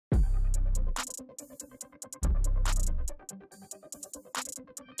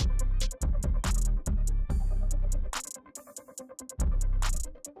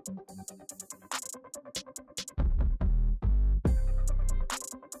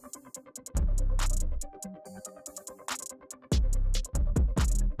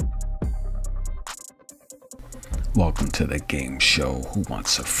Welcome to the game show. Who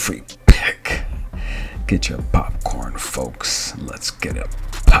wants a free pick? Get your popcorn, folks. Let's get it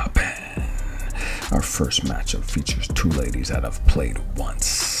poppin'. Our first matchup features two ladies that have played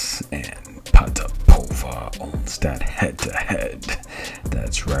once, and Potapova owns that head-to-head.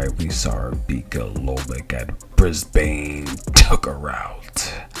 That's right, we saw her beat Golubic at Brisbane, took her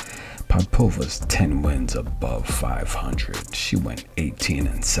out. Potapova's 10 wins above 500. She went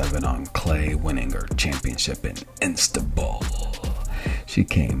 18-7 on clay, winning her championship in Istanbul. She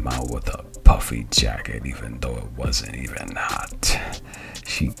came out with a puffy jacket even though it wasn't even hot.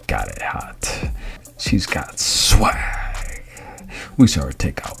 She got it hot. She's got swag. We saw her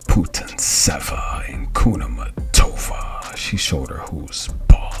take out Putintseva in Cluj-Napoca. She showed her who's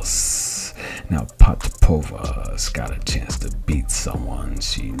boss. Now Potapova's got a chance to beat someone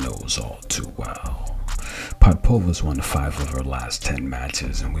she knows all too well. Potapova's won 5 of her last 10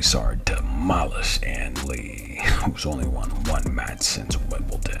 matches, and we saw her demolish Anhelina, who's only won 1 match since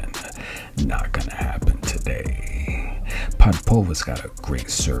Wimbledon. Not gonna happen today. Potapova's got a great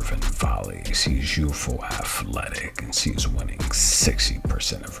serve and volley. She's youthful, athletic, and she's winning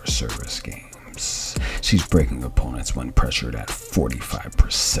 60% of her service games. She's breaking opponents when pressured at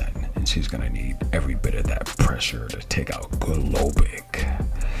 45%, and she's gonna need every bit of that pressure to take out Golubic.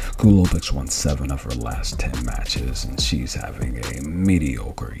 Golubic's won 7 of her last 10 matches, and she's having a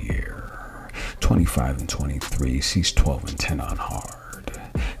mediocre year. 25-23, she's 12-10 on hard.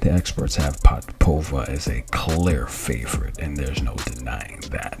 The experts have Potapova as a clear favorite, and there's no denying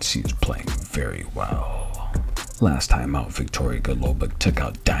that. She's playing very well. Last time out, Victoria Golubic took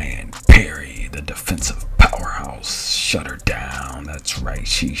out Diane Perry, the defensive powerhouse. Shut her down. That's right,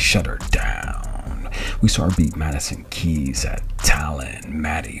 she shut her down. We saw her beat Madison Keys at Tallinn.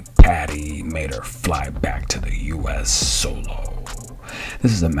 Maddie Patty made her fly back to the US solo.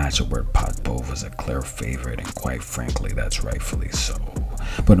 This is a matchup where Potapova is a clear favorite, and quite frankly, that's rightfully so.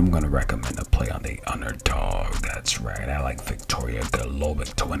 But I'm going to recommend a play on the underdog. That's right, I like Victoria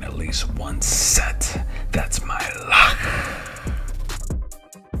Golubic to win at least 1 set. That's my lock.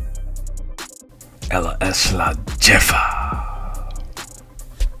 Ella Esla Jeffa.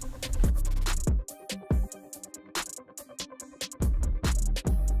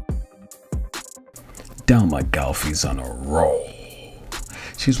 Dalma Galfi's on a roll.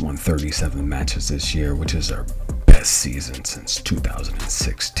 She's won 37 matches this year, which is her best season since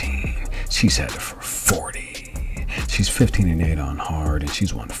 2016. She's headed for 40. She's 15-8 on hard, and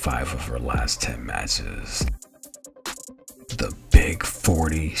she's won 5 of her last 10 matches. The big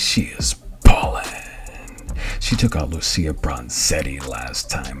 40, she is ballin'. She took out Lucia Bronzetti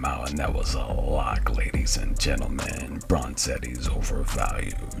last time out, and that was a lock, ladies and gentlemen. Bronzetti's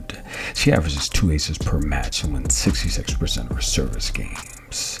overvalued. She averages 2 aces per match and wins 66% of her service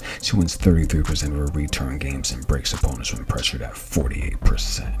games. She wins 33% of her return games and breaks opponents when pressured at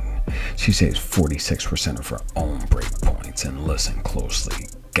 48%. She saves 46% of her own break points, and listen closely,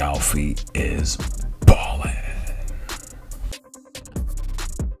 Galfi is ballin'.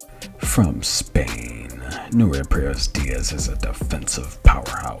 From Spain, Nuria Perez Diaz is a defensive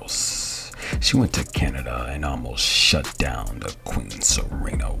powerhouse. She went to Canada and almost shut down the Queen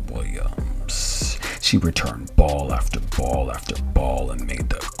Serena Williams. She returned ball after ball after ball and made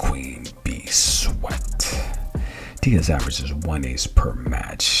the Queen bee sweat. Diaz averages 1 ace per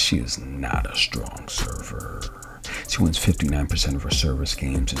match. She is not a strong server. She wins 59% of her service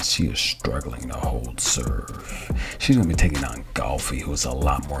games, and she is struggling to hold serve. She's going to be taking on Galfi, who is a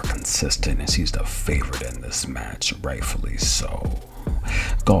lot more consistent, and she's the favorite in this match, rightfully so.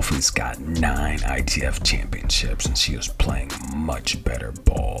 Galfi's got 9 ITF championships, and she is playing much better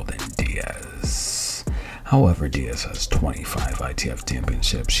ball than Diaz. However, Diaz has 25 ITF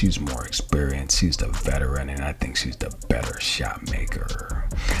championships. She's more experienced, she's the veteran, and I think she's the better shot maker.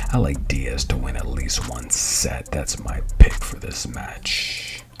 I like Diaz to win at least 1 set. That's my pick for this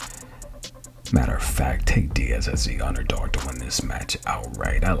match. Matter of fact, take Diaz as the underdog to win this match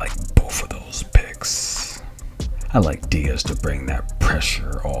outright. I like both of those picks. I like Diaz to bring that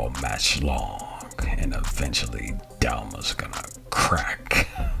pressure all match long, and eventually Dalma's gonna crack.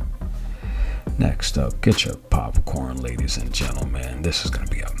 Next up, get your popcorn, ladies and gentlemen. This is going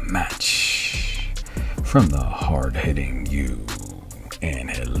to be a match from the hard-hitting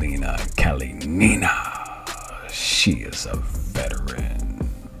Anhelina Kalinina. She is a veteran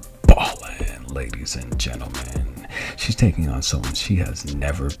ballin', ladies and gentlemen. She's taking on someone she has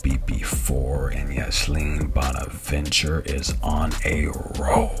never beat before, and Ysaline Bonaventure is on a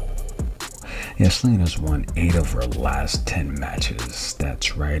roll. Ysaline has won 8 of her last 10 matches.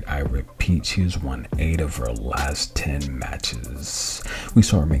 That's right, I repeat, she has won 8 of her last 10 matches. We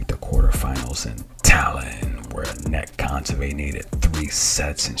saw her make the quarterfinals in Tallinn, where Annette Kontaveit needed 3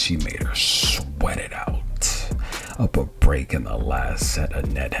 sets and she made her sweat it out. Up a break in the last set,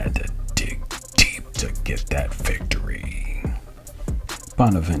 Annette had to dig deep to get that victory.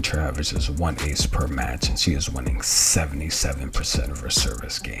 Bonaventure averages 1 ace per match and she is winning 77% of her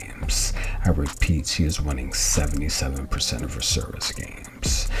service games. I repeat, she is winning 77% of her service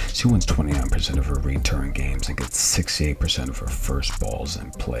games. She wins 29% of her return games and gets 68% of her first balls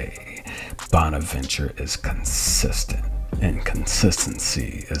in play. Bonaventure is consistent, and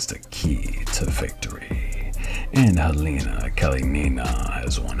consistency is the key to victory. Anhelina Kalinina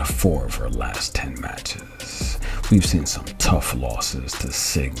has won 4 of her last 10 matches. We've seen some tough losses to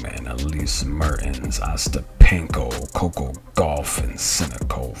Sigmund, Elise Mertens, Ostapenko, Coco Gauff, and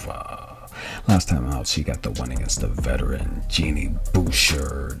Sinikova. Last time out, she got the win against the veteran Jeannie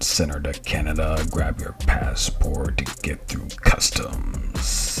Bouchard. Sent her to Canada, grab your passport to get through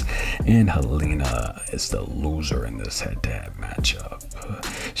customs. And Helena is the loser in this head-to-head matchup.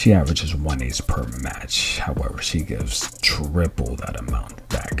 She averages 1 ace per match, however she gives triple that amount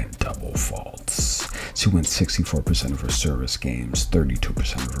back in double faults. She wins 64% of her service games,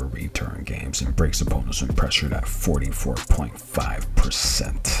 32% of her return games, and breaks opponents when pressured at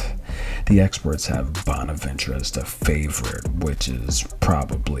 44.5%. The experts have Bonaventure as the favorite, which is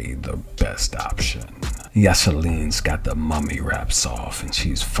probably the best option. Ysaline's got the mummy wraps off and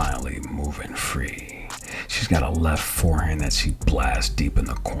she's finally moving free. She's got a left forehand that she blasts deep in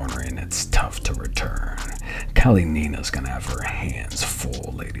the corner and it's tough to return. Kalinina's gonna have her hands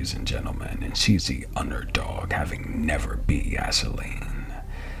full, ladies and gentlemen, and she's the underdog, having never beat Ysaline.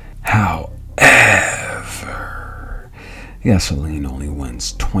 However, Ysaline only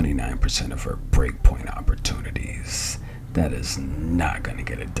wins 29% of her breakpoint opportunities. That is not going to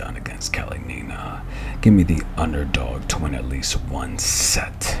get it done against Kalinina. Give me the underdog to win at least 1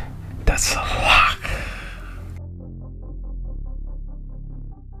 set. That's a lock.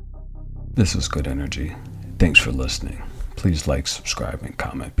 This is Good Energy. Thanks for listening. Please like, subscribe, and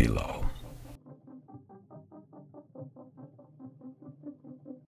comment below.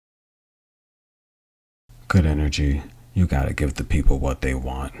 Good Energy. You gotta give the people what they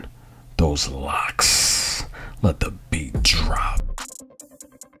want. Those locks. Let the beat drop.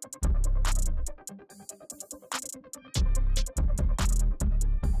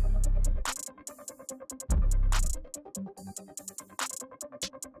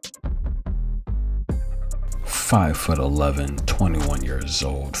 Five 5'11", 21 years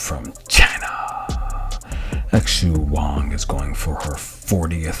old from China. Xu Wang is going for her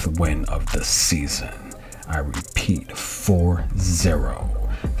 40th win of the season. I repeat, 4-0.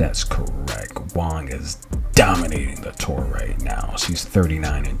 That's correct. Wang is dominating the tour right now. She's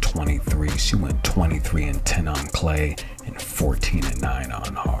 39-23. She went 23-10 on clay and 14-9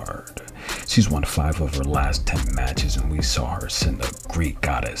 on hard. She's won 5 of her last 10 matches, and we saw her send the Greek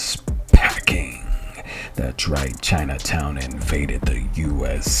goddess packing. That's right, Chinatown invaded the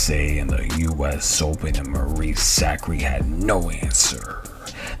USA in the US Open, and Marie Sacre had no answer.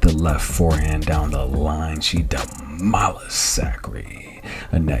 The left forehand down the line, she demolished Sacre.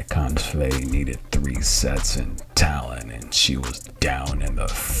 Annette Kontaveit needed 3 sets in Tallinn, and she was down in the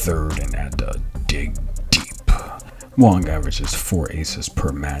 3rd and had to dig deep. Wang averages 4 aces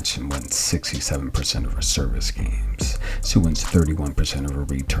per match and wins 67% of her service games. She wins 31% of her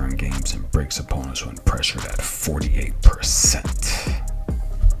return games and breaks opponents when pressured at 48%.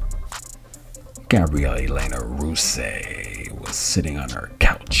 Gabrielle Elena Ruse was sitting on her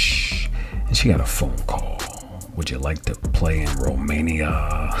couch and she got a phone call. Would you like to play in Romania?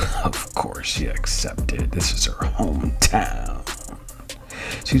 Of course she accepted. This is her hometown.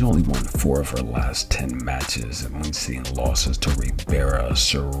 She's only won 4 of her last 10 matches, and we've seen losses to Ribera,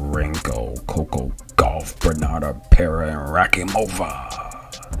 Serenko, Coco Gauff, Bernarda Pera, and Rakimova.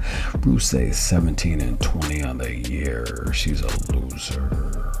 Ruse is 17-20 on the year. She's a loser,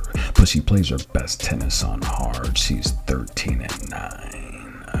 but she plays her best tennis on hard. She's 13-9.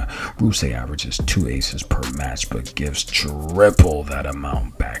 Ruse averages 2 aces per match, but gives triple that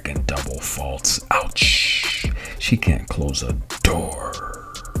amount back in double faults. Ouch! She can't close a door.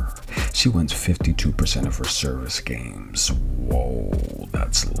 She wins 52% of her service games. Whoa,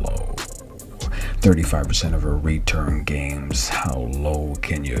 that's low. 35% of her return games. How low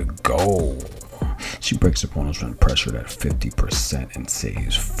can you go? She breaks opponents when pressured at 50% and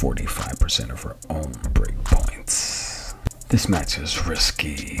saves 45% of her own break points. This match is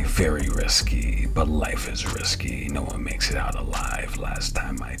risky, very risky, but life is risky. No one makes it out alive last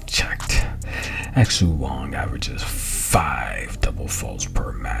time I checked. Xu Wang averages 5 double faults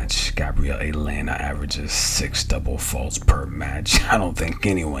per match. Ysaline averages 6 double faults per match. I don't think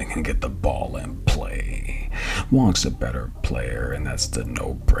anyone can get the ball in play. Wang's a better player, and that's the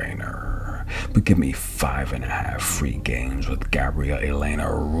no-brainer. But give me 5.5 free games with Ysaline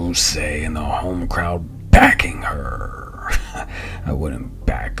Ruse and the home crowd backing her. I wouldn't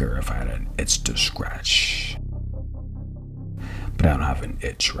back her if I had an itch to scratch. But I don't have an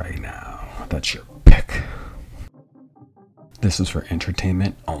itch right now. That's your pick. This is for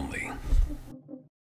entertainment only.